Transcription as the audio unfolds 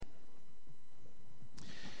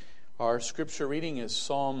Our scripture reading is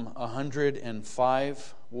Psalm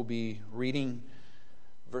 105. We'll be reading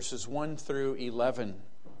verses 1 through 11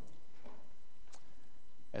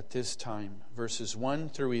 at this time. Verses 1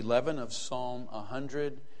 through 11 of Psalm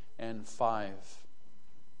 105.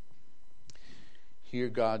 Hear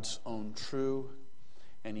God's own true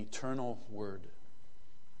and eternal word.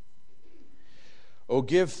 O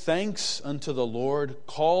give thanks unto the Lord,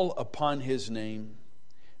 call upon his name.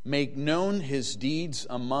 Make known his deeds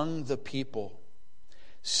among the people.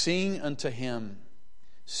 Sing unto him,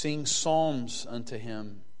 sing psalms unto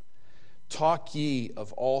him. Talk ye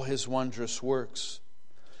of all his wondrous works.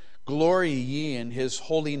 Glory ye in his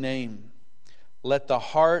holy name. Let the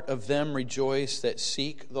heart of them rejoice that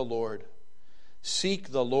seek the Lord.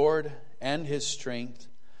 Seek the Lord and his strength.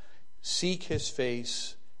 Seek his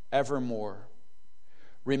face evermore.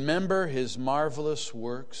 Remember his marvelous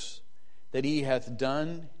works, that he hath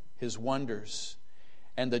done his wonders,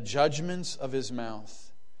 and the judgments of his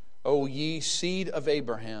mouth. O ye seed of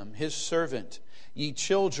Abraham, his servant, ye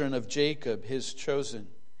children of Jacob, his chosen.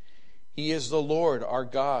 He is the Lord our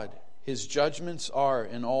God. His judgments are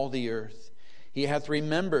in all the earth. He hath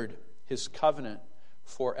remembered his covenant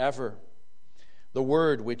forever. The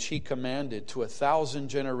word which he commanded to 1,000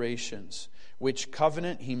 generations, which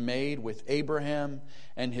covenant he made with Abraham,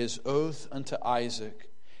 and his oath unto Isaac,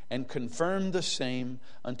 and confirmed the same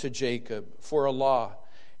unto Jacob for a law,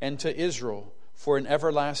 and to Israel for an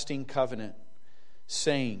everlasting covenant,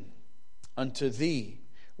 saying, Unto thee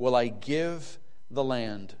will I give the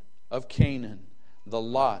land of Canaan, the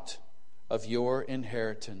lot of your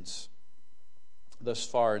inheritance. Thus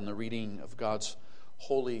far in the reading of God's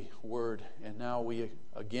holy word. And now we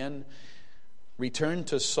again return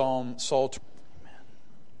to Psalter.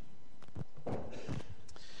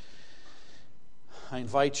 I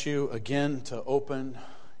invite you again to open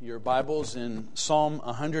your Bibles in Psalm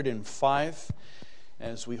 105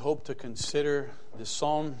 as we hope to consider the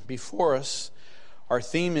psalm before us. Our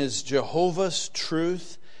theme is Jehovah's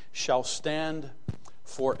truth shall stand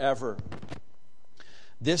forever.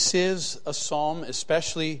 This is a psalm,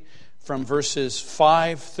 especially from verses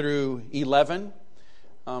 5 through 11,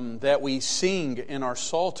 that we sing in our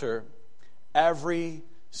Psalter every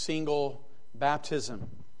single baptism.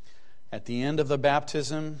 At the end of the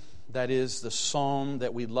baptism, that is the psalm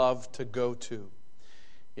that we love to go to.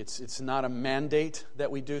 It's not a mandate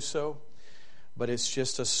that we do so, but it's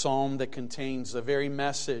just a psalm that contains the very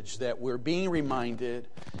message that we're being reminded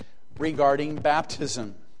regarding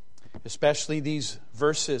baptism. Especially these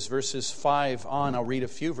verses 5 on. I'll read a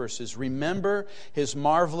few verses. Remember his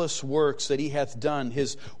marvelous works that he hath done,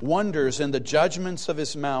 his wonders and the judgments of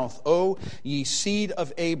his mouth. O ye seed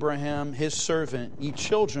of Abraham, his servant, ye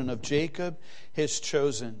children of Jacob, his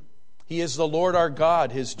chosen. He is the Lord our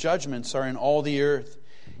God, his judgments are in all the earth.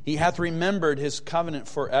 He hath remembered his covenant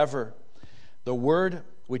forever, the word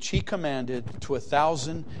which he commanded to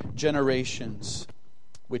 1,000 generations,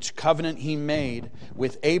 which covenant he made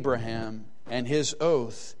with Abraham, and his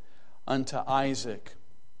oath unto Isaac.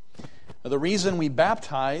 Now, the reason we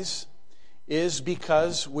baptize is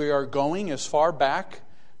because we are going as far back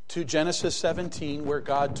to Genesis 17, where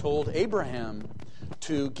God told Abraham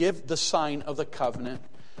to give the sign of the covenant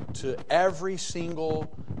to every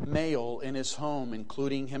single male in his home,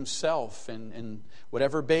 including himself and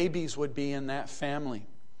whatever babies would be in that family.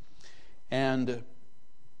 And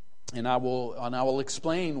I will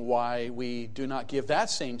explain why we do not give that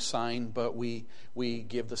same sign, but we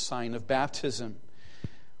give the sign of baptism.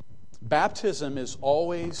 Baptism is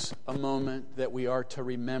always a moment that we are to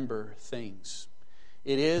remember things.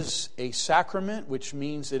 It is a sacrament, which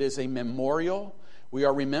means it is a memorial. We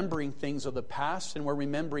are remembering things of the past, and we're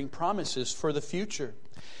remembering promises for the future.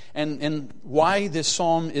 And why this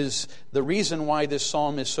psalm is, the reason why this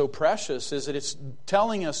psalm is so precious is that it's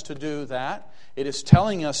telling us to do that. It is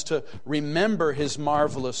telling us to remember his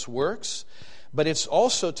marvelous works, but it's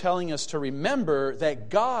also telling us to remember that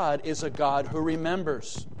God is a God who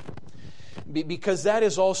remembers. Because that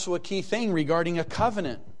is also a key thing regarding a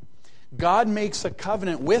covenant. God makes a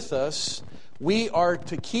covenant with us. We are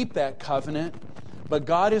to keep that covenant, but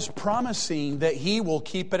God is promising that he will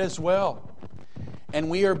keep it as well. And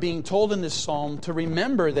we are being told in this psalm to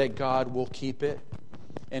remember that God will keep it,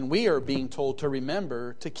 and we are being told to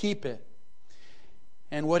remember to keep it.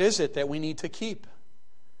 And what is it that we need to keep?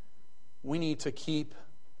 We need to keep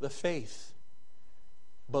the faith,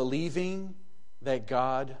 believing that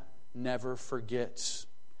God never forgets.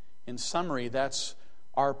 In summary, that's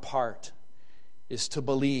our part, is to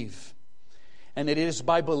believe. And it is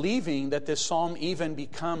by believing that this psalm even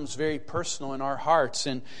becomes very personal in our hearts.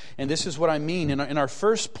 And this is what I mean. In our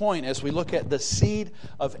first point, as we look at the seed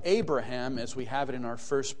of Abraham, as we have it in our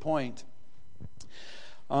first point,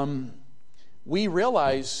 we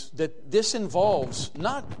realize that this involves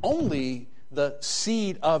not only the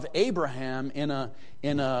seed of Abraham in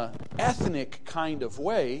a ethnic kind of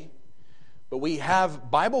way, but we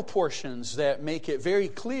have Bible portions that make it very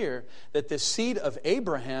clear that the seed of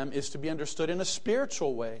Abraham is to be understood in a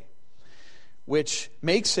spiritual way, which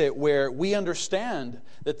makes it where we understand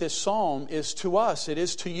that this psalm is to us, it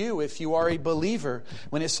is to you if you are a believer.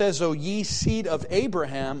 When it says, O ye seed of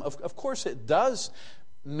Abraham, of course it does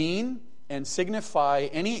mean and signify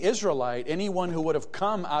any Israelite, anyone who would have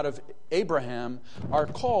come out of Abraham, are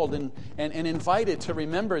called and invited to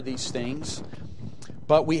remember these things.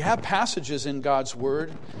 But we have passages in God's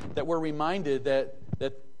Word that we're reminded that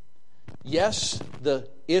yes, the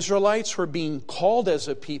Israelites were being called as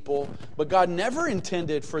a people, but God never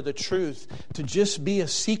intended for the truth to just be a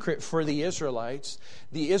secret for the Israelites.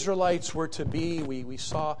 The Israelites were to be, we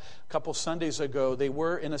saw a couple Sundays ago, they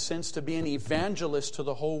were in a sense to be an evangelist to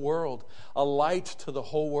the whole world, a light to the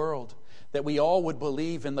whole world, that we all would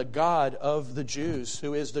believe in the God of the Jews,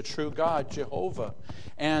 who is the true God, Jehovah.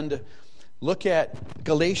 And look at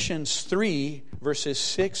Galatians 3, verses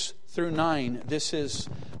 6 through 9. This is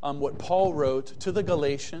what Paul wrote to the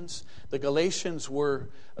Galatians. The Galatians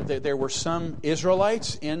there were some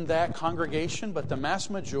Israelites in that congregation, but the mass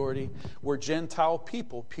majority were Gentile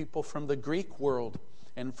people from the Greek world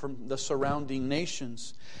and from the surrounding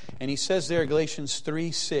nations. And he says there, Galatians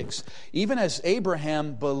 3:6, even as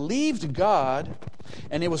Abraham believed God,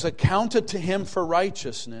 and it was accounted to him for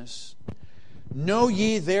righteousness, know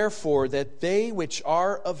ye therefore that they which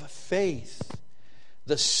are of faith,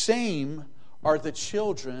 the same are the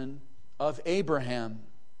children of Abraham.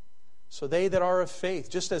 So they that are of faith,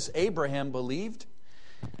 just as Abraham believed,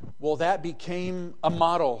 well, that became a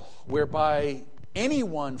model whereby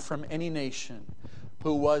anyone from any nation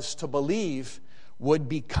who was to believe would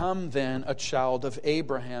become then a child of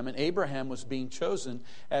Abraham. And Abraham was being chosen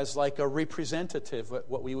as like a representative,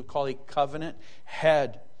 what we would call a covenant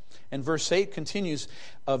head. And verse 8 continues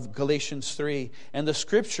of Galatians 3, and the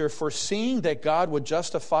Scripture, foreseeing that God would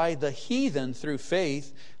justify the heathen through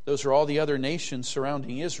faith, those are all the other nations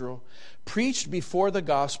surrounding Israel, preached before the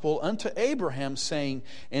gospel unto Abraham, saying,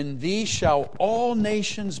 in thee shall all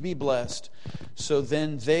nations be blessed. So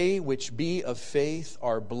then they which be of faith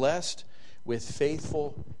are blessed with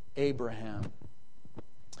faithful Abraham.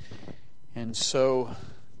 And so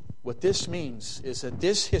what this means is that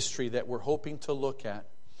this history that we're hoping to look at,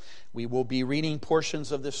 we will be reading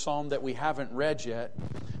portions of this psalm that we haven't read yet,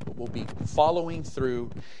 but we'll be following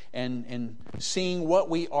through and seeing what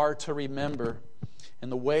we are to remember. And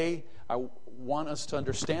the way I want us to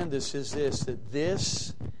understand this is this, that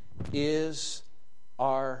this is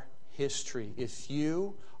our history. If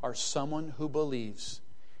you are someone who believes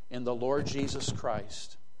in the Lord Jesus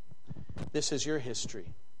Christ, this is your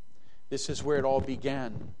history. This is where it all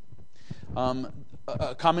began.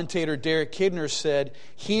 Commentator Derek Kidner said,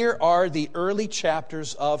 here are the early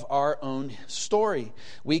chapters of our own story.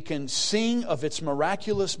 We can sing of its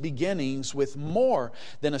miraculous beginnings with more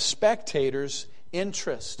than a spectator's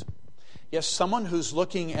interest. Yes, someone who's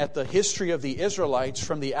looking at the history of the Israelites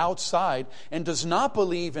from the outside and does not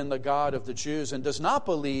believe in the God of the Jews and does not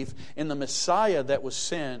believe in the Messiah that was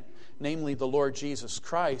sent, namely the Lord Jesus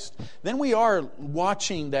Christ, then we are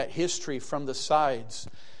watching that history from the sides.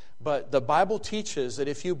 But the Bible teaches that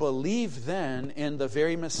if you believe then in the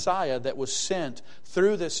very Messiah that was sent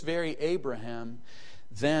through this very Abraham,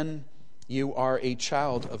 then you are a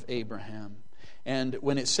child of Abraham. And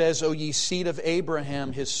when it says, O ye seed of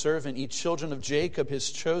Abraham, his servant, ye children of Jacob, his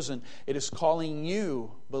chosen, it is calling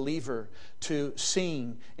you, believer, to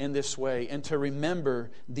sing in this way and to remember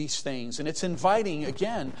these things. And it's inviting,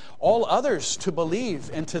 again, all others to believe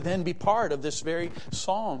and to then be part of this very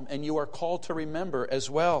psalm. And you are called to remember as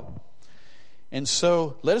well. And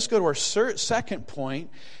so let us go to our second point,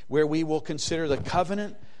 where we will consider the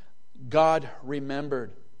covenant God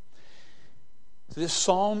remembered. This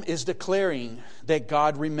psalm is declaring that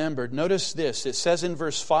God remembered. Notice this. It says in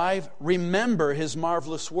verse 5, remember his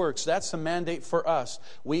marvelous works. That's a mandate for us.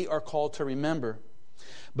 We are called to remember.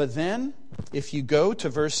 But then, if you go to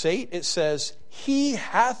verse 8, it says, he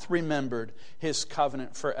hath remembered his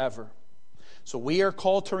covenant forever. So we are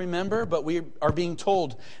called to remember, but we are being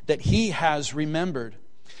told that he has remembered.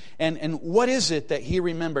 And what is it that he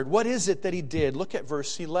remembered? What is it that he did? Look at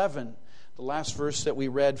verse 11. The last verse that we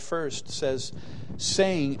read first says,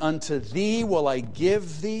 saying, unto thee will I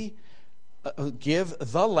give thee give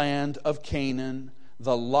the land of Canaan,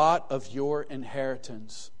 the lot of your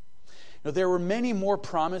inheritance. Now, there were many more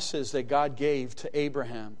promises that God gave to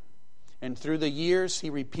Abraham. And through the years,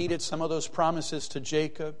 He repeated some of those promises to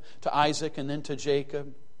Jacob, to Isaac, and then to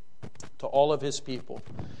Jacob, to all of His people.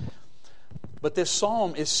 But this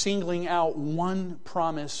psalm is singling out one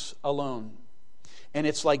promise alone. And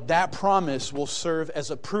it's like that promise will serve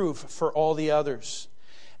as a proof for all the others.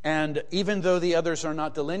 And even though the others are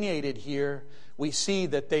not delineated here, we see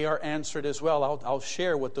that they are answered as well. I'll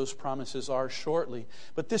share what those promises are shortly.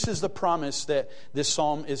 But this is the promise that this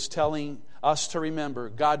psalm is telling us to remember.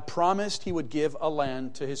 God promised He would give a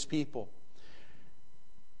land to His people.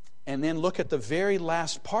 And then look at the very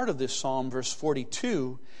last part of this psalm, verse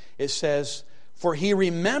 42. It says, "For He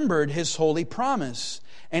remembered His holy promise,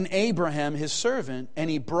 and Abraham his servant, and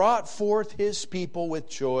He brought forth His people with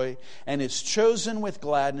joy, and His chosen with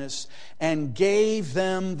gladness, and gave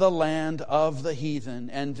them the land of the heathen,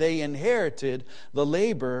 and they inherited the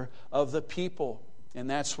labor of the people." And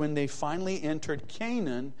that's when they finally entered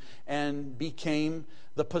Canaan and became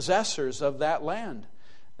the possessors of that land.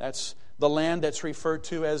 That's the land that's referred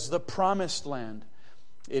to as the Promised Land.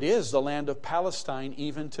 It is the land of Palestine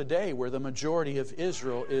even today, where the majority of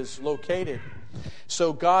Israel is located.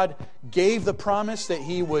 So God gave the promise that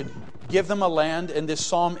He would give them a land, and this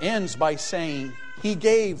psalm ends by saying He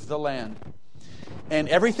gave the land. And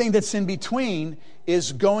everything that's in between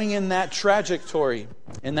is going in that trajectory.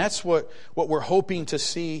 And that's what we're hoping to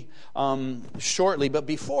see shortly. But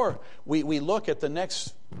before we look at the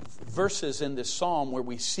next verses in this psalm where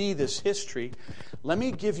we see this history, let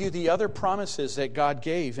me give you the other promises that God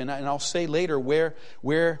gave. And I'll say later where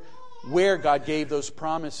God gave those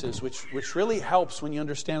promises, which really helps when you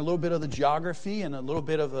understand a little bit of the geography and a little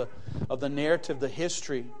bit of the narrative, the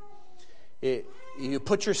history. You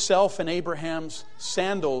put yourself in Abraham's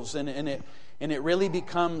sandals, and it really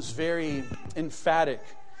becomes very emphatic.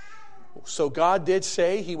 So God did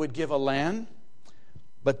say He would give a land,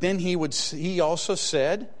 but then He also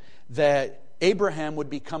said that Abraham would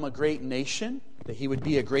become a great nation, that he would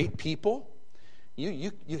be a great people.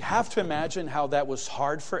 You have to imagine how that was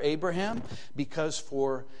hard for Abraham, because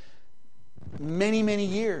for many, many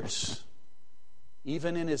years,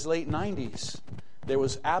 even in his late 90s, there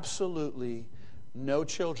was absolutely no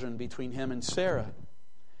children between him and Sarah.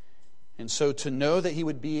 And so to know that he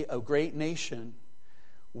would be a great nation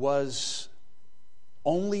was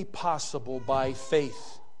only possible by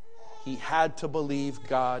faith. He had to believe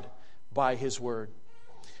God by His word.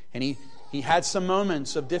 And he had some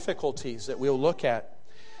moments of difficulties that we'll look at.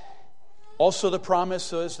 Also, the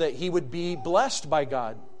promise was that he would be blessed by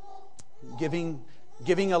God. Giving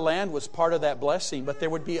a land was part of that blessing, but there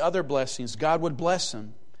would be other blessings. God would bless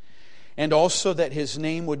him. And also that his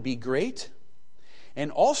name would be great.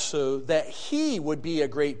 And also that he would be a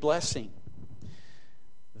great blessing.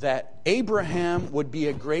 That Abraham would be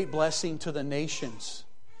a great blessing to the nations.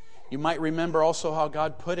 You might remember also how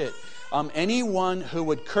God put it. Anyone who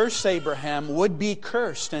would curse Abraham would be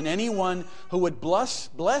cursed, and anyone who would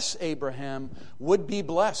bless Abraham would be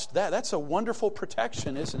blessed. That's a wonderful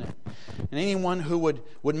protection, isn't it? And anyone who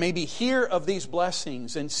would maybe hear of these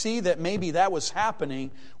blessings and see that maybe that was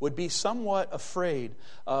happening would be somewhat afraid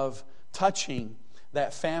of touching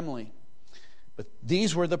that family. But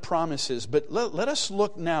these were the promises. But let us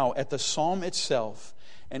look now at the psalm itself,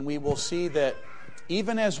 and we will see that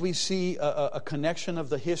even as we see a connection of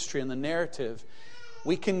the history and the narrative,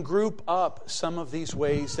 we can group up some of these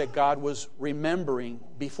ways that God was remembering.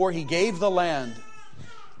 Before He gave the land,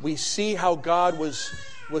 we see how God was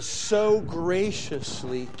so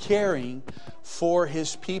graciously caring for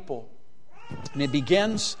His people. And it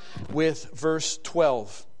begins with verse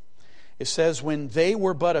 12. It says, "When they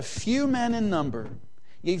were but a few men in number,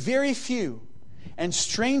 yea, very few, and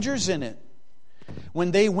strangers in it,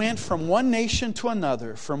 when they went from one nation to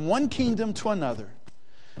another, from one kingdom to another."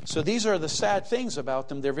 So these are the sad things about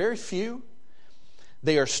them. They're very few.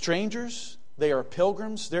 They are strangers. They are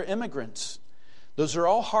pilgrims. They're immigrants. Those are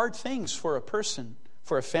all hard things for a person,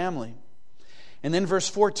 for a family. And then verse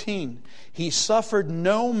 14, "He suffered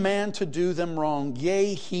no man to do them wrong.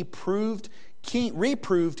 Yea, He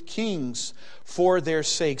reproved kings for their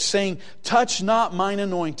sake, saying, Touch not mine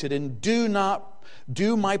anointed, and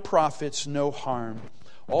do my prophets no harm."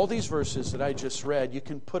 All these verses that I just read, you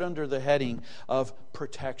can put under the heading of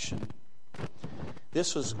protection.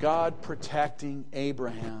 This was God protecting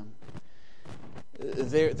Abraham.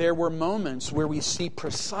 there were moments where we see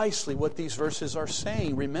precisely what these verses are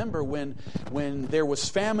saying. Remember, when there was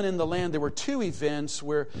famine in the land, there were two events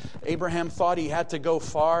where Abraham thought he had to go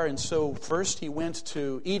far, and so first he went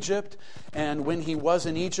to Egypt, and when he was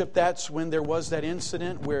in Egypt, that's when there was that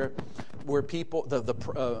incident where people,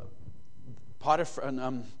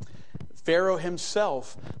 Pharaoh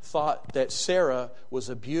himself thought that Sarah was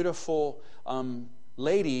a beautiful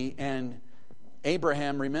lady, and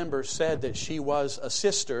Abraham, remember, said that she was a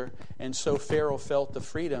sister, and so Pharaoh felt the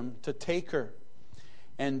freedom to take her.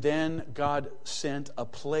 And then God sent a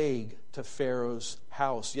plague to Pharaoh's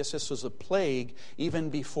house. Yes, this was a plague even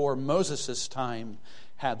before Moses' time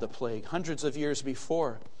had the plague, hundreds of years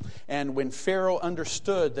before. And when Pharaoh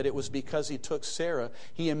understood that it was because he took Sarah,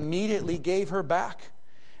 he immediately gave her back,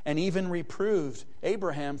 and even reproved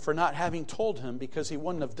Abraham for not having told him, because he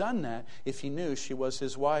wouldn't have done that if he knew she was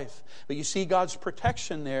his wife. But you see God's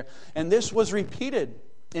protection there. And this was repeated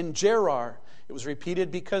in Gerar. It was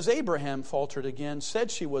repeated because Abraham faltered again, said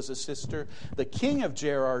she was a sister. The king of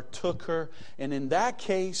Gerar took her, and in that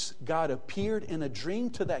case, God appeared in a dream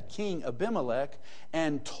to that king, Abimelech,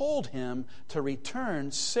 and told him to return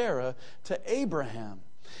Sarah to Abraham.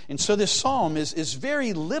 And so this psalm is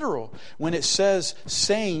very literal when it says,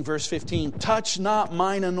 saying, verse 15, touch not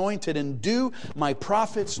mine anointed and do my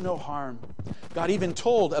prophets no harm. God even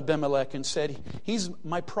told Abimelech and said, he's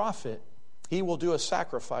my prophet. He will do a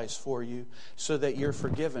sacrifice for you so that you're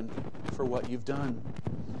forgiven for what you've done.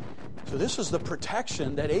 So this is the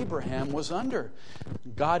protection that Abraham was under.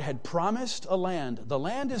 God had promised a land. The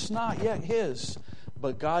land is not yet his,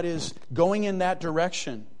 but God is going in that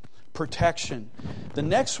direction. Protection. The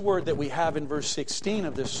next word that we have in verse 16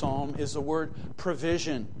 of this psalm is the word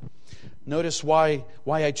provision. Notice why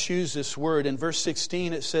I choose this word. In verse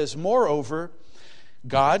 16 it says, moreover,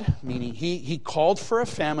 God, meaning he called for a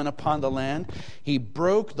famine upon the land. He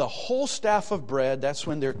broke the whole staff of bread. That's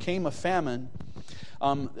when there came a famine.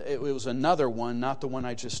 It was another one, not the one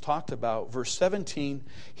I just talked about. Verse 17,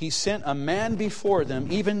 he sent a man before them,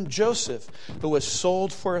 even Joseph, who was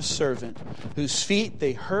sold for a servant, whose feet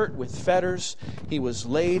they hurt with fetters. He was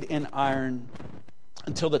laid in iron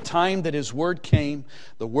until the time that his word came.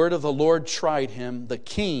 The word of the Lord tried him. The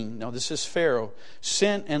king, now this is Pharaoh,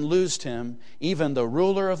 sent and loosed him, even the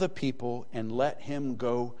ruler of the people, and let him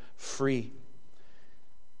go free.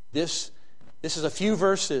 This is a few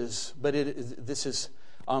verses, but this is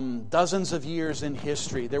dozens of years in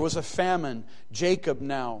history. There was a famine. Jacob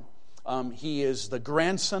now, he is the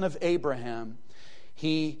grandson of Abraham.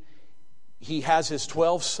 He has his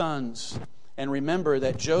 12 sons. And remember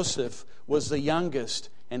that Joseph was the youngest,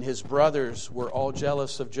 and his brothers were all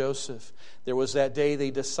jealous of Joseph. There was that day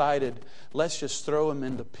they decided, let's just throw him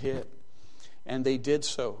in the pit. And they did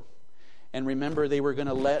so. And remember, they were going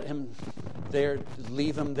to let him there,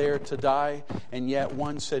 leave him there to die. And yet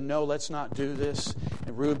one said, no, let's not do this.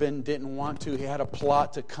 And Reuben didn't want to. He had a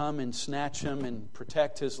plot to come and snatch him and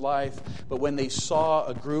protect his life. But when they saw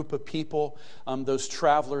a group of people, those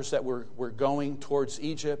travelers that were going towards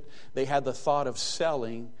Egypt, they had the thought of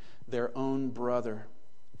selling their own brother.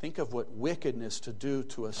 Think of what wickedness to do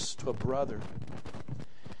to a brother.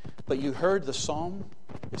 But you heard the psalm.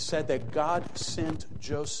 It said that God sent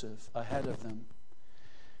Joseph ahead of them.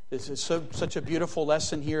 This is such a beautiful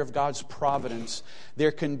lesson here of God's providence.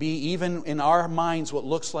 There can be, even in our minds, what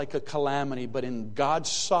looks like a calamity, but in God's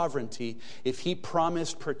sovereignty, if He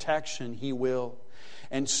promised protection, He will.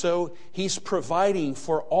 And so He's providing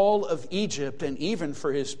for all of Egypt and even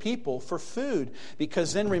for His people for food.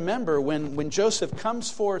 Because then remember, when Joseph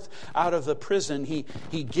comes forth out of the prison, he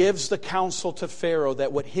gives the counsel to Pharaoh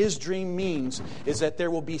that what his dream means is that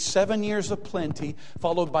there will be 7 years of plenty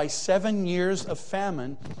followed by 7 years of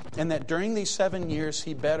famine. And that during these 7 years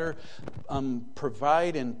he better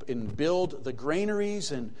provide and build the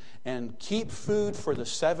granaries and keep food for the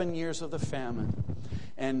 7 years of the famine.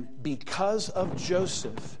 And because of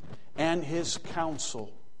Joseph and his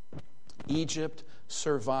counsel, Egypt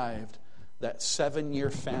survived that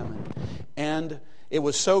 7-year famine. And it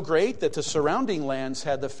was so great that the surrounding lands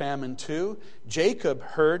had the famine too. Jacob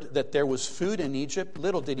heard that there was food in Egypt.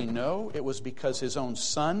 Little did he know it was because his own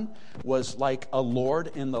son was like a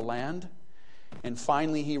lord in the land. And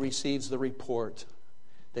finally he receives the report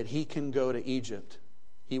that he can go to Egypt.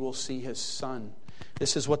 He will see his son.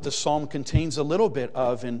 This is what the psalm contains a little bit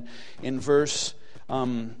of in verse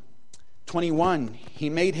 21. He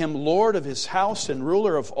made him lord of his house and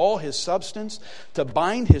ruler of all his substance, to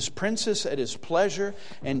bind his princes at his pleasure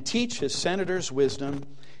and teach his senators wisdom.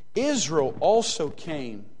 Israel also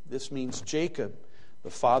came. This means Jacob,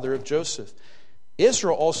 the father of Joseph.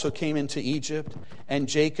 Israel also came into Egypt, and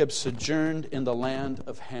Jacob sojourned in the land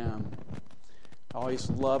of Ham. I always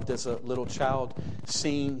loved as a little child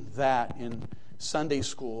seeing that in Sunday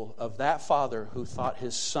school of that father who thought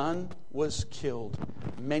his son was killed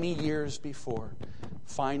many years before,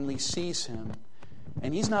 finally sees him.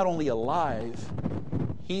 And he's not only alive,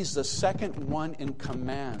 he's the second one in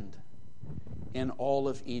command in all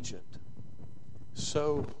of Egypt.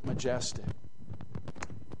 So majestic.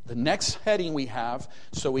 The next heading we have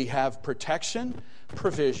protection,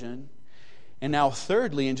 provision, and now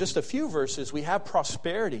thirdly, in just a few verses, we have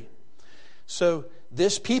prosperity. So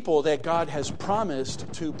this people that God has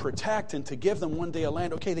promised to protect and to give them one day a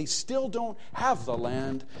land, okay, they still don't have the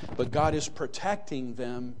land, but God is protecting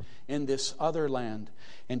them in this other land.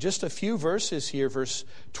 And just a few verses here, verse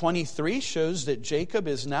 23 shows that Jacob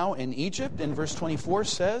is now in Egypt, and verse 24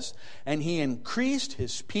 says, "And he increased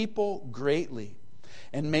his people greatly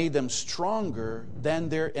and made them stronger than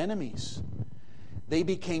their enemies." They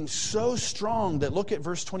became so strong that, look at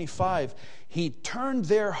verse 25, he turned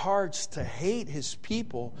their hearts to hate his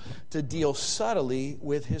people, to deal subtly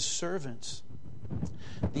with his servants.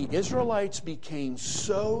 The Israelites became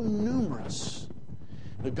so numerous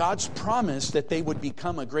that God's promise that they would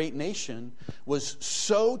become a great nation was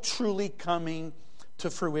so truly coming to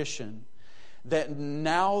fruition that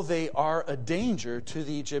now they are a danger to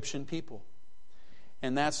the Egyptian people.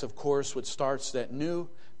 And that's, of course, what starts that new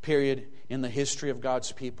period in the history of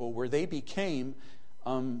God's people where they became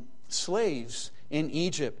slaves in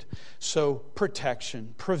Egypt. So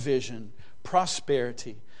protection, provision,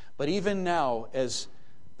 prosperity. But even now, as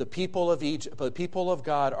the people of Egypt, the people of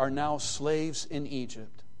God are now slaves in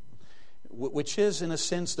Egypt, which is, in a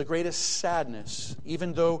sense, the greatest sadness.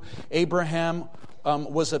 Even though Abraham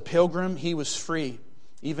was a pilgrim, he was free.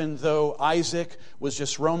 Even though Isaac was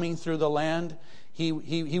just roaming through the land, he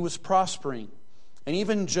was prospering. And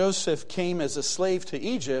even Joseph came as a slave to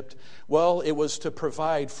Egypt. Well, it was to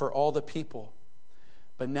provide for all the people.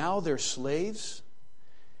 But now they're slaves,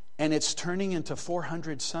 and it's turning into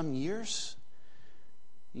 400 some years.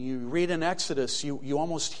 You read in Exodus, you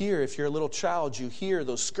almost hear, if you're a little child, you hear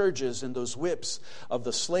those scourges and those whips of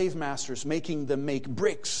the slave masters making them make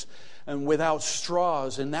bricks and without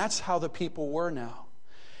straws. And that's how the people were now.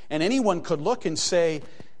 And anyone could look and say,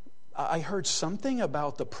 I heard something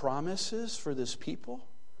about the promises for this people.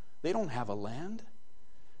 They don't have a land.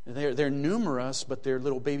 They're numerous, but their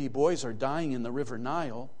little baby boys are dying in the river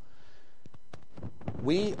Nile.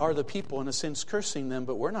 We are the people, in a sense, cursing them,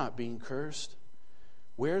 but we're not being cursed.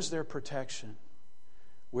 Where's their protection?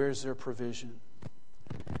 Where's their provision?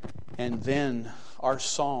 And then our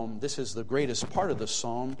psalm, this is the greatest part of the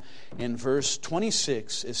psalm. In verse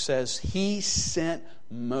 26, it says, He sent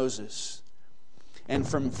Moses. And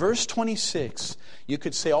from verse 26, you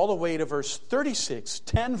could say all the way to verse 36,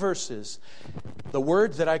 10 verses, the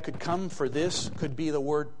word that I could come for this could be the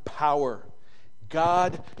word power.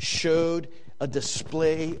 God showed a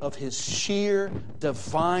display of His sheer,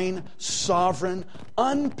 divine, sovereign,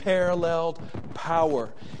 unparalleled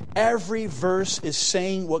power. Every verse is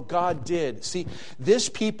saying what God did. See, this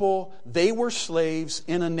people, they were slaves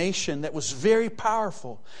in a nation that was very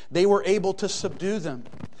powerful. They were able to subdue them.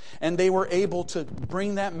 And they were able to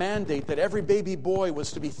bring that mandate that every baby boy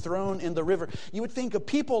was to be thrown in the river. You would think a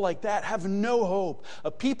people like that have no hope.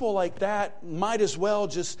 A people like that might as well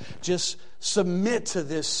just submit to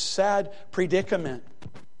this sad predicament.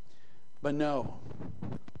 But no.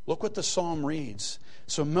 Look what the psalm reads.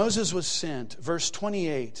 So Moses was sent, verse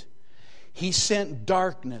 28. He sent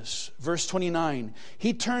darkness, verse 29.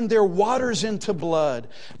 He turned their waters into blood,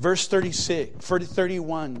 verse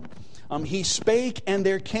 31. He spake, and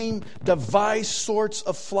there came divers sorts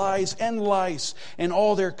of flies and lice in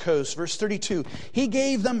all their coasts. Verse 32, He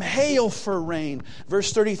gave them hail for rain.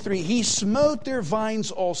 Verse 33, He smote their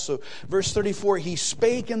vines also. Verse 34, He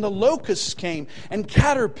spake, and the locusts came, and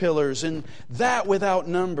caterpillars, and that without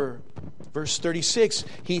number. Verse 36,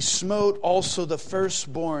 He smote also the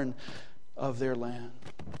firstborn of their land.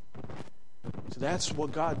 So that's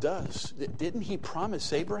what God does. Didn't He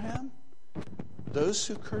promise Abraham? Those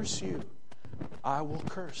who curse you, I will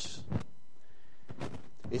curse.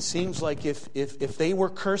 It seems like if they were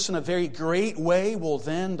cursed in a very great way, well,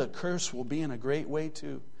 then the curse will be in a great way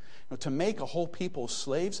too. To make a whole people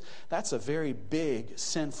slaves, that's a very big,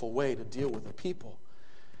 sinful way to deal with the people.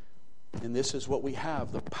 And this is what we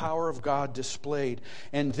have, the power of God displayed.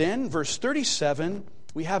 And then, verse 37,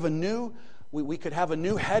 we have we could have a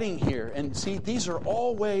new heading here. And see, these are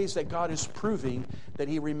all ways that God is proving that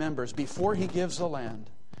He remembers before He gives the land.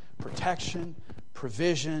 Protection,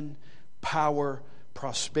 provision, power,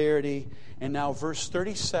 prosperity. And now verse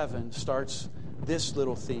 37 starts this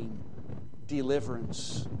little theme,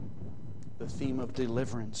 deliverance. The theme of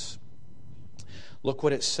deliverance. Look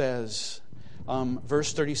what it says.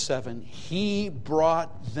 Verse 37, He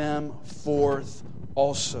brought them forth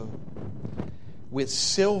also with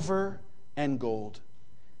silver and gold.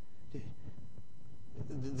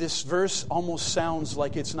 This verse almost sounds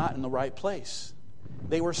like it's not in the right place.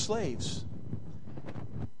 They were slaves.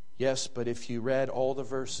 Yes, but if you read all the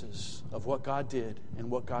verses of what God did and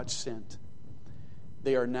what God sent,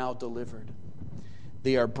 they are now delivered.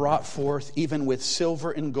 They are brought forth even with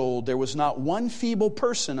silver and gold. There was not one feeble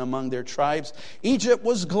person among their tribes. Egypt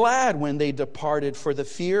was glad when they departed, for the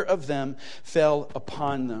fear of them fell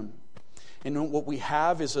upon them. And what we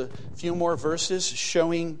have is a few more verses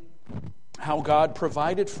showing how God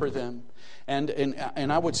provided for them.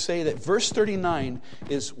 And I would say that verse 39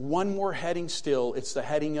 is one more heading still. It's the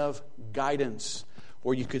heading of guidance,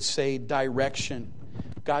 or you could say direction.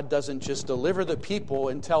 God doesn't just deliver the people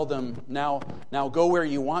and tell them, now go where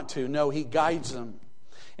you want to. No, He guides them.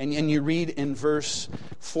 And you read in verse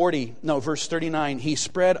 39, He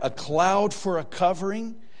spread a cloud for a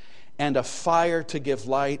covering and a fire to give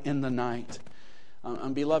light in the night.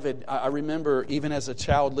 Beloved, I remember even as a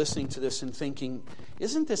child listening to this and thinking,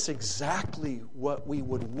 isn't this exactly what we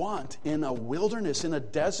would want in a wilderness, in a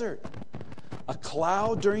desert? A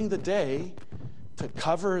cloud during the day to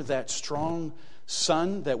cover that strong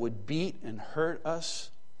sun that would beat and hurt us.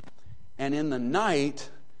 And in the night,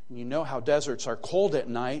 you know how deserts are cold at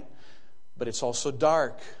night, but it's also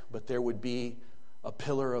dark, but there would be a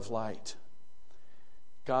pillar of light.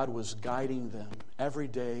 God was guiding them every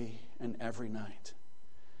day and every night.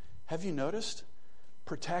 Have you noticed?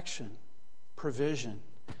 Protection, provision,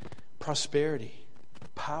 prosperity,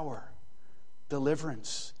 power,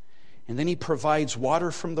 deliverance. And then He provides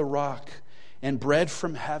water from the rock and bread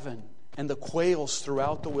from heaven and the quails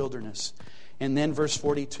throughout the wilderness. And then verse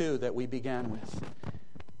 42 that we began with.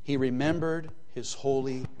 He remembered His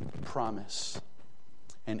holy promise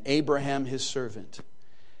and Abraham His servant.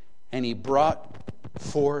 And He brought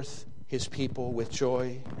forth His people with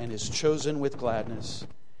joy and His chosen with gladness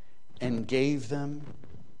and gave them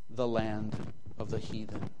the land of the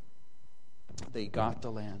heathen. They got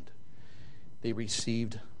the land. They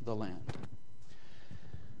received the land.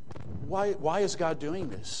 Why is God doing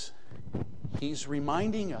this? He's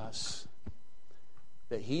reminding us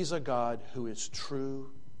that He's a God who is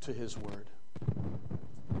true to His word.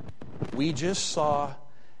 We just saw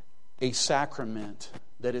a sacrament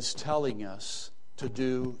that is telling us to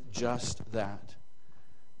do just that.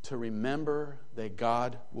 To remember that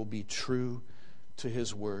God will be true to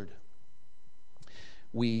His word.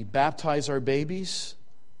 We baptize our babies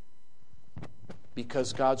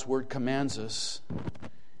because God's word commands us.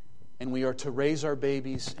 And we are to raise our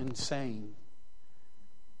babies in saying,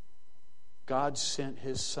 God sent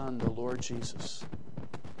His Son, the Lord Jesus.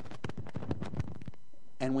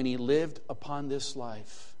 And when He lived upon this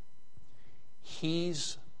life,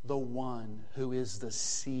 He's the one who is the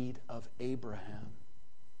seed of Abraham,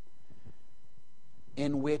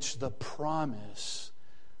 in which the promise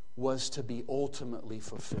was to be ultimately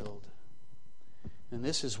fulfilled. And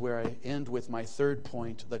this is where I end with my third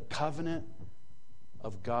point, the covenant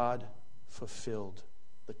of God fulfilled.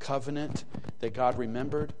 The covenant that God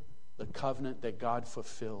remembered, the covenant that God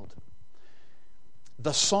fulfilled.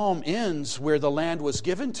 The psalm ends where the land was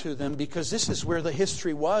given to them, because this is where the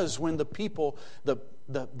history was when the people,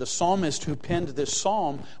 the psalmist who penned this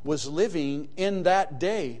psalm was living in that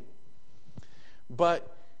day. But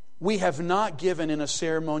we have not given in a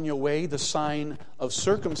ceremonial way the sign of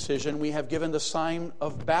circumcision. We have given the sign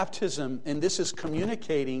of baptism. And this is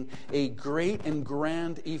communicating a great and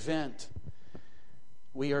grand event.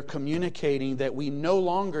 We are communicating that we no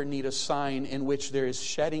longer need a sign in which there is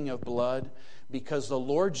shedding of blood, because the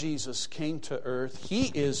Lord Jesus came to earth. He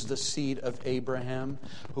is the seed of Abraham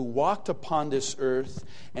who walked upon this earth,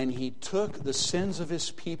 and He took the sins of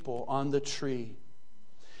His people on the tree.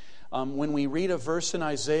 When we read a verse in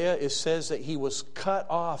Isaiah, it says that He was cut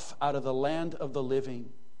off out of the land of the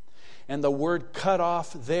living. And the word cut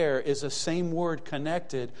off there is the same word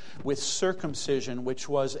connected with circumcision, which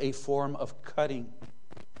was a form of cutting.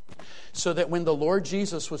 So that when the Lord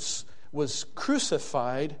Jesus was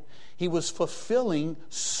crucified, He was fulfilling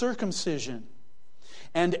circumcision.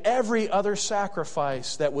 And every other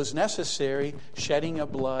sacrifice that was necessary, shedding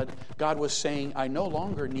of blood, God was saying, I no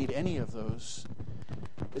longer need any of those.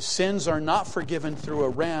 Sins are not forgiven through a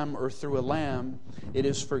ram or through a lamb. It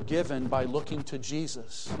is forgiven by looking to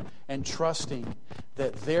Jesus and trusting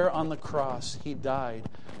that there on the cross He died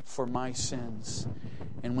for my sins.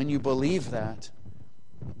 And when you believe that,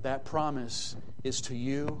 that promise is to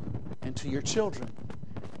you and to your children.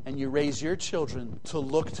 And you raise your children to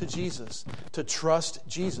look to Jesus, to trust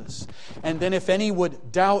Jesus. And then if any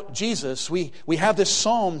would doubt Jesus, we have this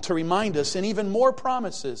psalm to remind us, and even more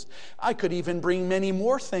promises. I could even bring many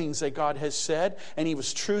more things that God has said, and He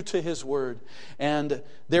was true to His word. And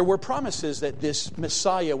there were promises that this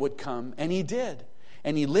Messiah would come, and He did.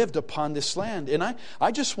 And He lived upon this land. And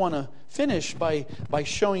I just want to finish by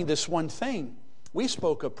showing this one thing. We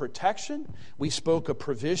spoke of protection, we spoke of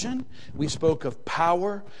provision, we spoke of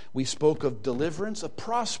power, we spoke of deliverance, of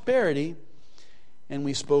prosperity, and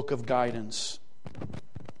we spoke of guidance.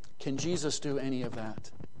 Can Jesus do any of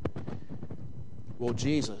that? Well,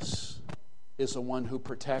 Jesus is the one who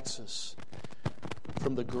protects us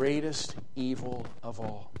from the greatest evil of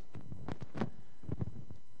all.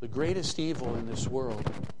 The greatest evil in this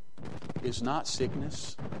world is not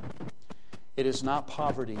sickness, it is not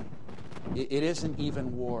poverty, it isn't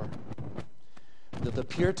even war. The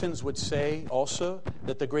Puritans would say also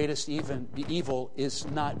that the greatest evil is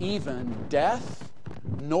not even death,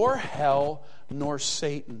 nor hell, nor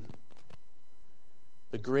Satan.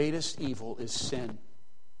 The greatest evil is sin.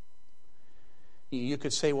 You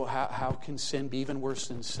could say, well, how can sin be even worse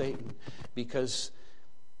than Satan? Because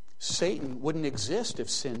Satan wouldn't exist if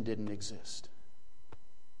sin didn't exist.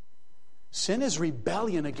 Sin is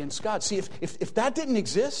rebellion against God. See, if that didn't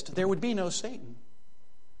exist, there would be no Satan.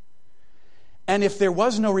 And if there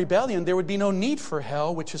was no rebellion, there would be no need for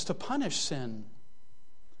hell, which is to punish sin.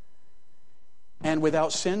 And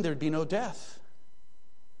without sin, there'd be no death.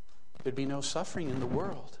 There'd be no suffering in the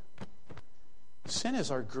world. Sin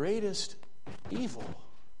is our greatest evil.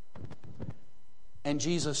 And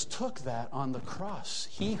Jesus took that on the cross.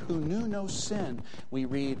 He who knew no sin, we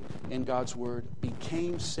read in God's word,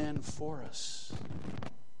 became sin for us.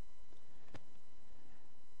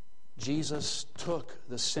 Jesus took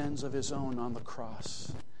the sins of His own on the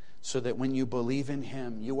cross so that when you believe in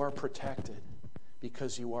Him, you are protected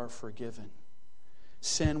because you are forgiven.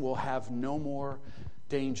 Sin will have no more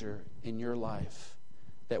danger in your life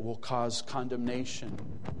that will cause condemnation.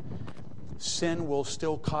 Sin will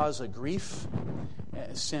still cause a grief.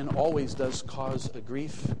 Sin always does cause a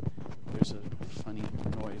grief. There's a funny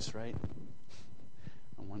noise, right?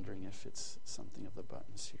 I'm wondering if it's something of the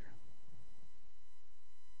buttons here.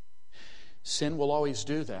 Sin will always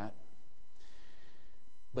do that.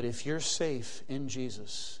 But if you're safe in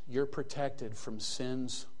Jesus, you're protected from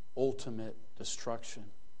sin's ultimate destruction.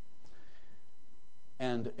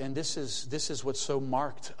 And this is what's so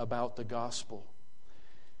marked about the gospel.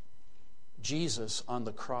 Jesus on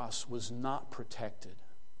the cross was not protected.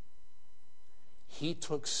 He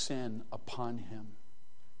took sin upon Him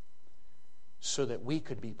so that we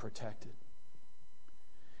could be protected.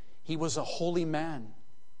 He was a holy man.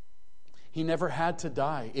 He never had to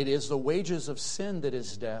die. It is the wages of sin that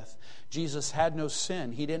is death. Jesus had no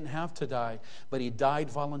sin. He didn't have to die, but He died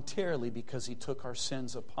voluntarily because He took our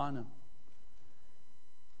sins upon Him.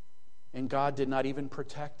 And God did not even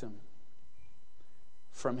protect Him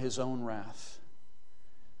from His own wrath.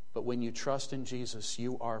 But when you trust in Jesus,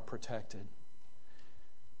 you are protected.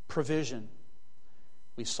 Provision.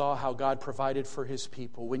 We saw how God provided for His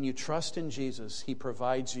people. When you trust in Jesus, He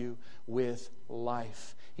provides you with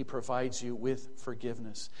life. He provides you with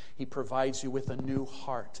forgiveness. He provides you with a new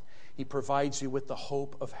heart. He provides you with the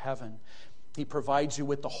hope of heaven. He provides you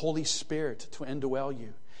with the Holy Spirit to indwell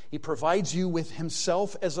you. He provides you with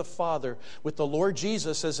Himself as a father, with the Lord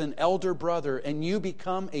Jesus as an elder brother, and you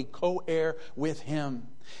become a co-heir with Him.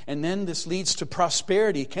 And then this leads to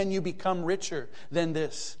prosperity. Can you become richer than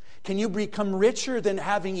this? Can you become richer than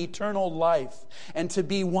having eternal life and to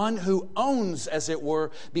be one who owns, as it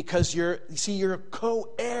were, because you're a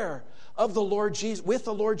co-heir of the Lord Jesus, with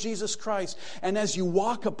the Lord Jesus Christ. And as you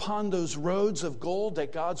walk upon those roads of gold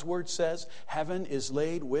that God's word says heaven is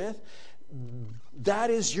laid with,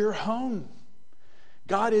 that is your home.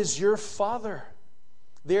 God is your Father.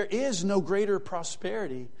 There is no greater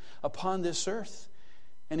prosperity upon this earth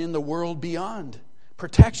and in the world beyond.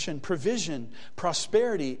 Protection, provision,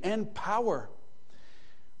 prosperity, and power.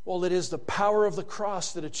 Well, it is the power of the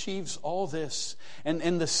cross that achieves all this.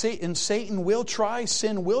 And Satan will try,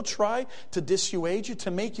 sin will try to dissuade you, to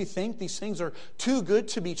make you think these things are too good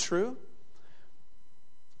to be true.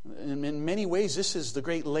 And in many ways, this is the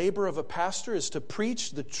great labor of a pastor, is to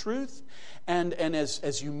preach the truth. And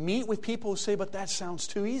as you meet with people who say, but that sounds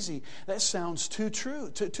too easy, that sounds too true,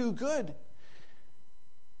 too good.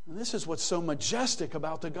 And this is what's so majestic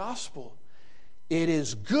about the gospel. It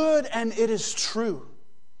is good and it is true.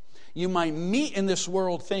 You might meet in this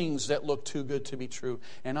world things that look too good to be true.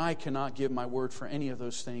 And I cannot give my word for any of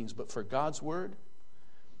those things. But for God's word,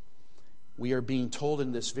 We are being told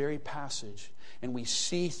in this very passage, and we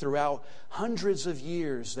see throughout hundreds of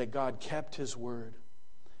years that God kept His word.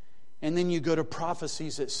 And then you go to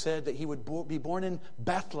prophecies that said that He would be born in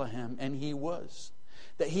Bethlehem, and He was.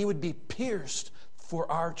 That He would be pierced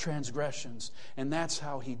for our transgressions, and that's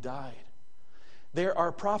how He died. There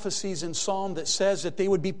are prophecies in Psalm that says that they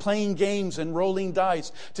would be playing games and rolling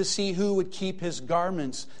dice to see who would keep His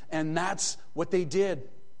garments, and that's what they did.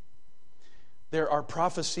 There are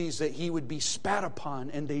prophecies that He would be spat upon,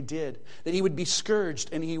 and they did. That He would be scourged,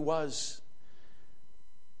 and He was.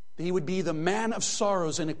 That He would be the man of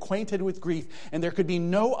sorrows and acquainted with grief, and there could be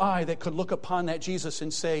no eye that could look upon that Jesus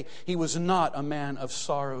and say He was not a man of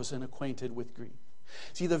sorrows and acquainted with grief.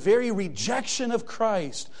 See, the very rejection of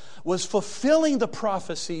Christ was fulfilling the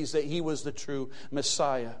prophecies that He was the true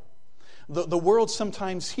Messiah. The world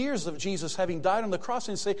sometimes hears of Jesus having died on the cross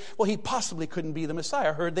and say, well, He possibly couldn't be the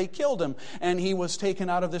Messiah. I heard they killed Him and He was taken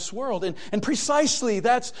out of this world. And precisely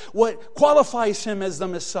that's what qualifies Him as the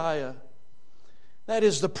Messiah. That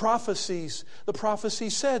is the prophecies. The prophecy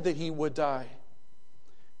said that He would die.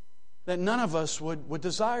 That none of us would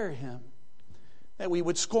desire Him. That we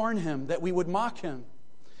would scorn Him. That we would mock Him.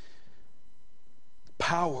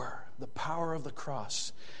 Power. The power of the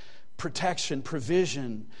cross. Protection,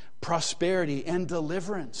 provision, prosperity, and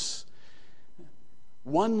deliverance.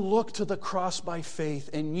 One look to the cross by faith,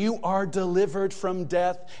 and you are delivered from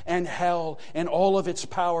death and hell and all of its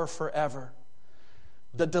power forever.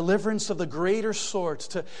 The deliverance of the greater sort,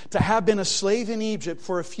 to have been a slave in Egypt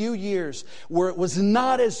for a few years, where it was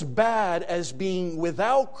not as bad as being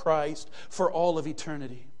without Christ for all of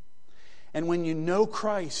eternity. And when you know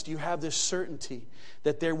Christ, you have this certainty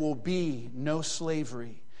that there will be no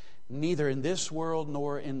slavery, neither in this world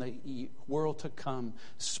nor in the world to come.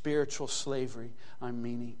 Spiritual slavery, I'm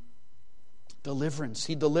meaning. Deliverance.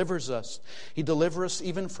 He delivers us. He delivers us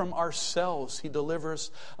even from ourselves. He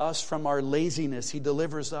delivers us from our laziness. He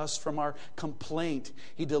delivers us from our complaint.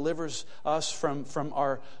 He delivers us from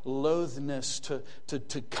our loathness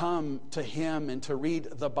to come to Him and to read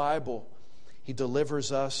the Bible. He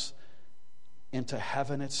delivers us into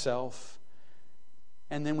heaven itself.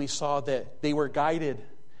 And then we saw that they were guided.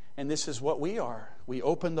 And this is what we are. We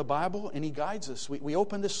open the Bible and He guides us. We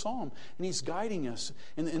open this psalm and He's guiding us.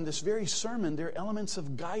 In this very sermon, there are elements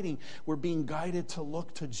of guiding. We're being guided to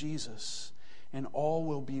look to Jesus, and all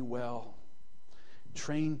will be well.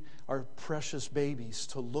 Train our precious babies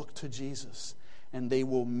to look to Jesus, and they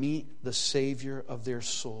will meet the Savior of their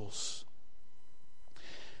souls.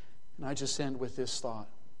 And I just end with this thought.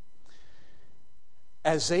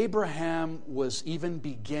 As Abraham was even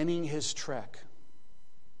beginning his trek,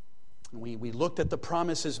 we looked at the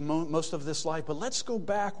promises most of this life, but let's go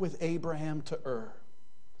back with Abraham to Ur.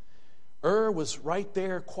 Ur was right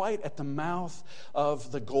there, quite at the mouth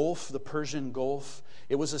of the Gulf, the Persian Gulf.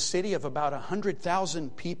 It was a city of about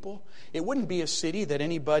 100,000 people. It wouldn't be a city that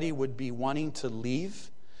anybody would be wanting to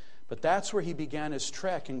leave, but that's where he began his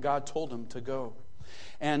trek, and God told him to go.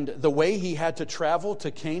 And the way he had to travel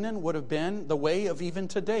to Canaan would have been the way of even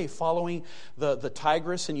today, following the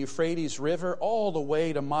Tigris and Euphrates River all the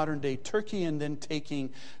way to modern-day Turkey and then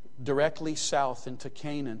taking directly south into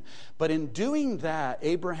Canaan. But in doing that,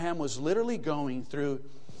 Abraham was literally going through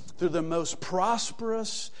the most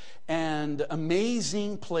prosperous and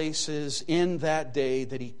amazing places in that day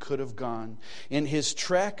that he could have gone. In his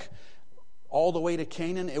trek all the way to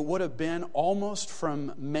Canaan, it would have been almost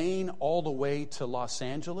from Maine all the way to Los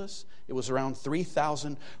Angeles. It was around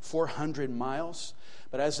 3,400 miles.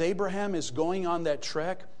 But as Abraham is going on that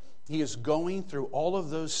trek, he is going through all of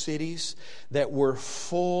those cities that were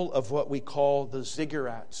full of what we call the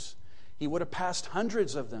ziggurats. He would have passed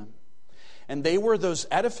hundreds of them. And they were those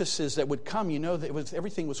edifices that would come. You know,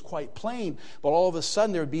 everything was quite plain, but all of a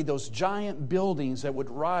sudden there would be those giant buildings that would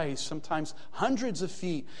rise, sometimes hundreds of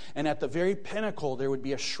feet. And at the very pinnacle, there would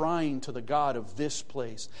be a shrine to the God of this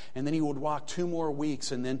place. And then he would walk 2 more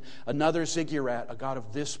weeks, and then another ziggurat, a God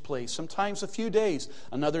of this place. Sometimes a few days,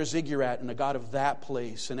 another ziggurat and a God of that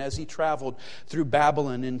place. And as he traveled through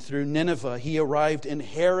Babylon and through Nineveh, he arrived in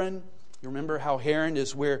Haran. You remember how Haran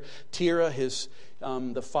is where Terah,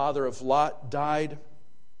 the father of Lot, died.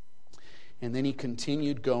 And then he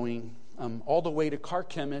continued going all the way to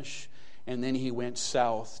Carchemish, and then he went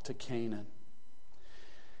south to Canaan.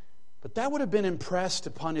 But that would have been impressed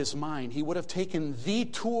upon his mind. He would have taken the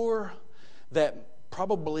tour that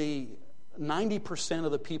probably 90%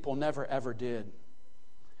 of the people never ever did.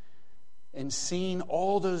 And seen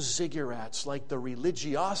all those ziggurats, like the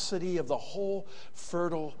religiosity of the whole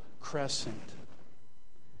Fertile Crescent.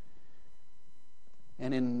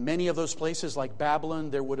 And in many of those places, like Babylon,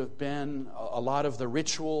 there would have been a lot of the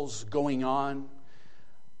rituals going on.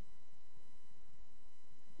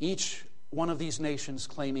 Each one of these nations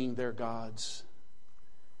claiming their gods,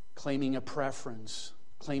 claiming a preference,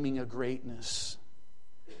 claiming a greatness.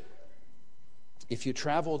 If you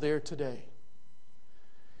travel there today,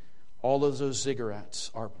 all of those ziggurats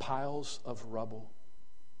are piles of rubble,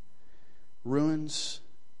 ruins.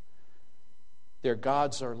 Their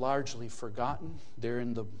gods are largely forgotten. They're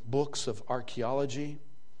in the books of archaeology.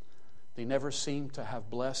 They never seem to have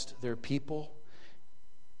blessed their people,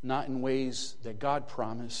 not in ways that God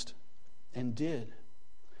promised and did,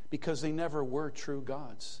 because they never were true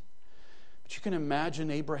gods. But you can imagine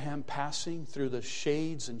Abraham passing through the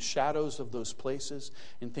shades and shadows of those places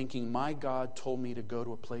and thinking, my God told me to go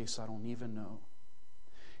to a place I don't even know.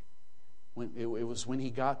 It was when he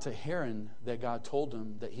got to Haran that God told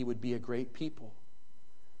him that he would be a great people,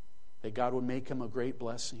 that God would make him a great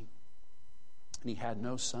blessing. And he had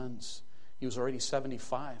no sons. He was already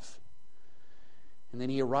 75. And then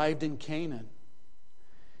he arrived in Canaan.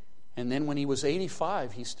 And then when he was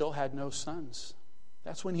 85, he still had no sons.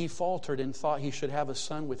 That's when he faltered and thought he should have a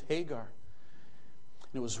son with Hagar.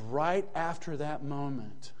 And it was right after that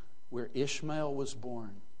moment where Ishmael was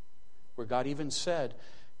born, where God even said,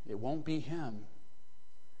 it won't be him.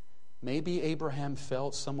 Maybe Abraham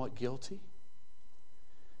felt somewhat guilty.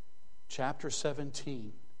 Chapter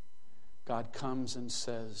 17, God comes and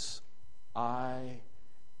says, I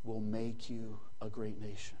will make you a great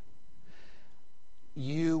nation.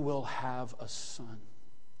 You will have a son.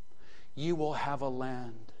 You will have a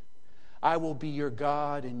land. I will be your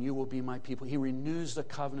God and you will be my people. He renews the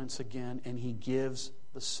covenants again and he gives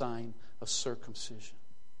the sign of circumcision.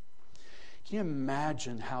 Can you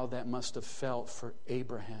imagine how that must have felt for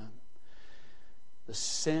Abraham? The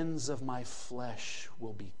sins of my flesh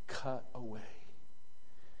will be cut away.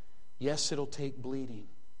 Yes, it'll take bleeding,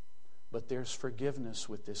 but there's forgiveness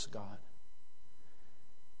with this God.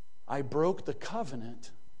 I broke the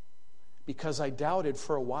covenant because I doubted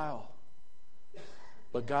for a while,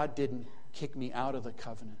 but God didn't kick me out of the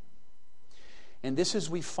covenant. And this is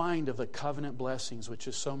we find of the covenant blessings, which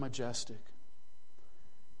is so majestic.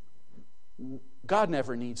 God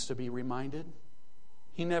never needs to be reminded.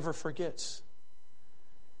 He never forgets.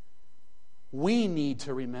 We need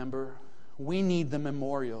to remember. We need the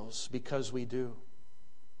memorials because we do.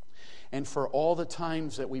 And for all the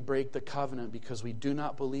times that we break the covenant because we do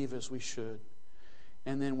not believe as we should,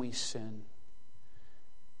 and then we sin,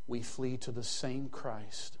 we flee to the same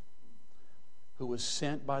Christ who was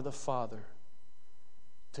sent by the Father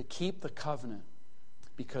to keep the covenant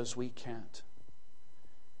because we can't.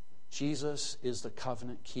 Jesus is the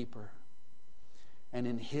covenant keeper. And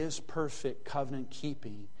in his perfect covenant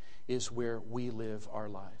keeping is where we live our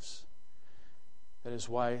lives. That is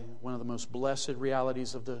why one of the most blessed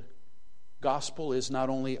realities of the gospel is not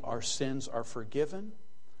only our sins are forgiven,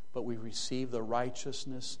 but we receive the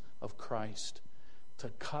righteousness of Christ to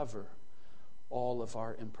cover all of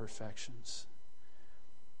our imperfections.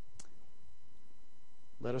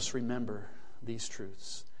 Let us remember these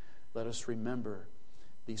truths. Let us remember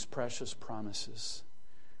these precious promises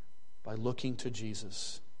by looking to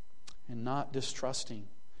Jesus and not distrusting,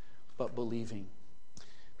 but believing,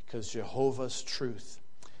 because Jehovah's truth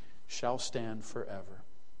shall stand forever.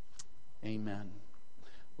 Amen.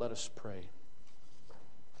 Let us pray.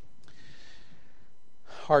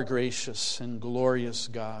 Our gracious and glorious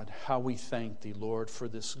God, how we thank Thee, Lord, for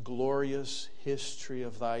this glorious history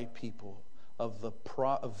of Thy people,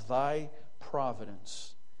 of Thy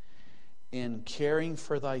providence in caring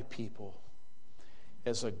for Thy people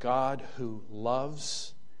as a God who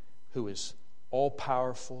loves, who is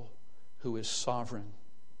all-powerful, who is sovereign,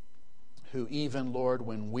 who even, Lord,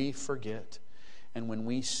 when we forget and when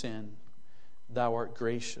we sin, Thou art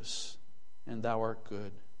gracious and Thou art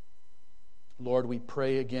good. Lord, we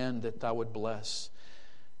pray again that Thou would bless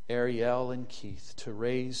Ariel and Keith to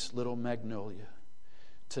raise little Magnolia,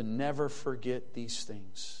 to never forget these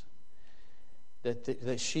things,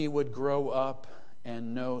 that she would grow up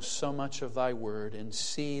and know so much of Thy word and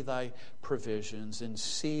see Thy provisions and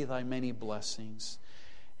see Thy many blessings,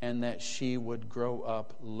 and that she would grow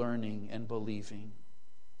up learning and believing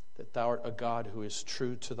that Thou art a God who is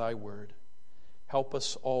true to Thy word. Help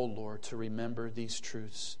us all, Lord, to remember these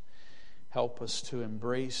truths. Help us to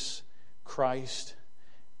embrace Christ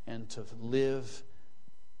and to live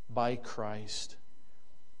by Christ.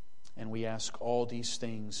 And we ask all these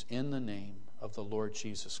things in the name of the Lord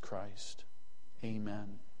Jesus Christ.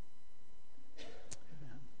 Amen.